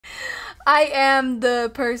I am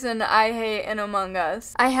the person I hate in Among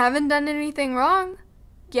Us. I haven't done anything wrong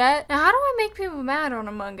yet. Now, how do I make people mad on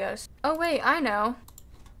Among Us? Oh, wait, I know.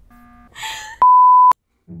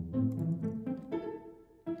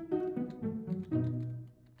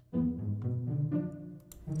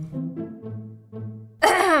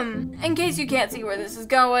 In case you can't see where this is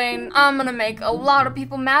going, I'm gonna make a lot of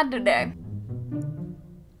people mad today.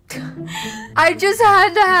 I just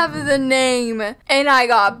had to have the name, and I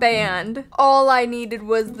got banned. All I needed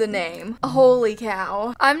was the name. Holy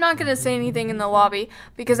cow. I'm not gonna say anything in the lobby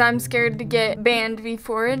because I'm scared to get banned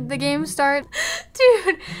before the game starts.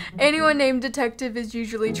 Dude, anyone named Detective is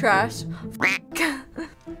usually trash.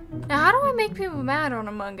 Now, how do I make people mad on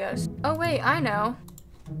Among Us? Oh, wait, I know.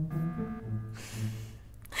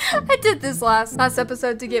 I did this last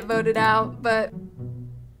episode to get voted out, but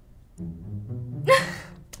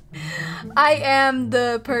I am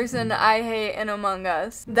the person I hate in Among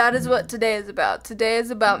Us. That is what today is about. Today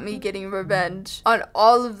is about me getting revenge on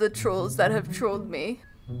all of the trolls that have trolled me.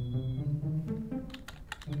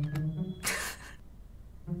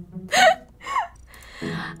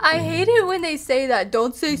 I hate it when they say that.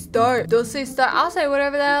 Don't say start. Don't say start. I'll say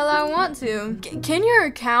whatever the hell I want to. Can your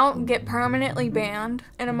account get permanently banned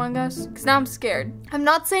in Among Us? Because now I'm scared. I'm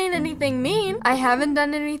not saying anything mean. I haven't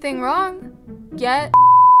done anything wrong yet.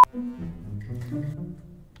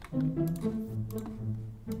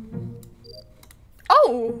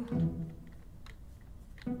 Oh!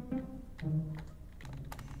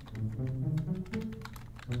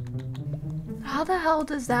 How the hell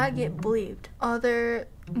does that get bleeped?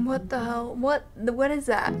 What the hell? What is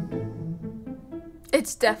that?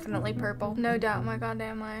 It's definitely purple. No doubt, my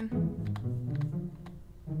goddamn mind.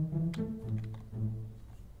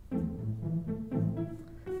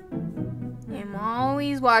 I'm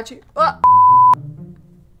always watching. Oh!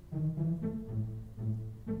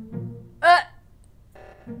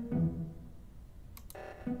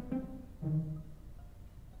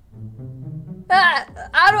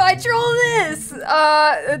 How do I troll this?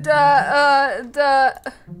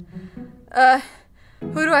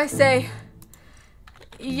 Who do I say?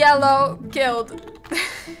 Yellow killed.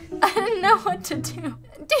 I didn't know what to do.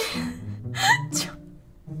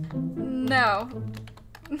 No.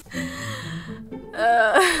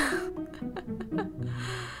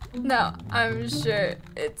 No, I'm sure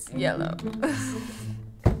it's yellow.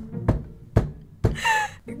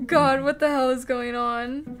 God, what the hell is going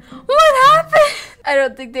on? What happened? I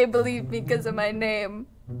don't think they believe me because of my name.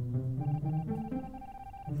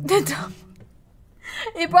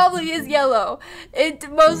 It probably is yellow. It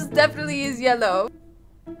most definitely is yellow.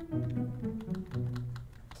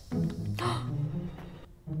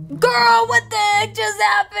 Girl, what the heck just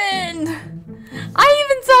happened? I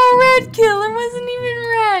even saw a red kill. It wasn't even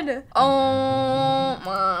red. Oh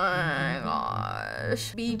my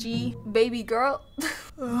gosh. BG, baby girl.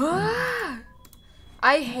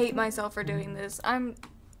 I hate myself for doing this. I'm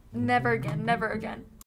never again, never again.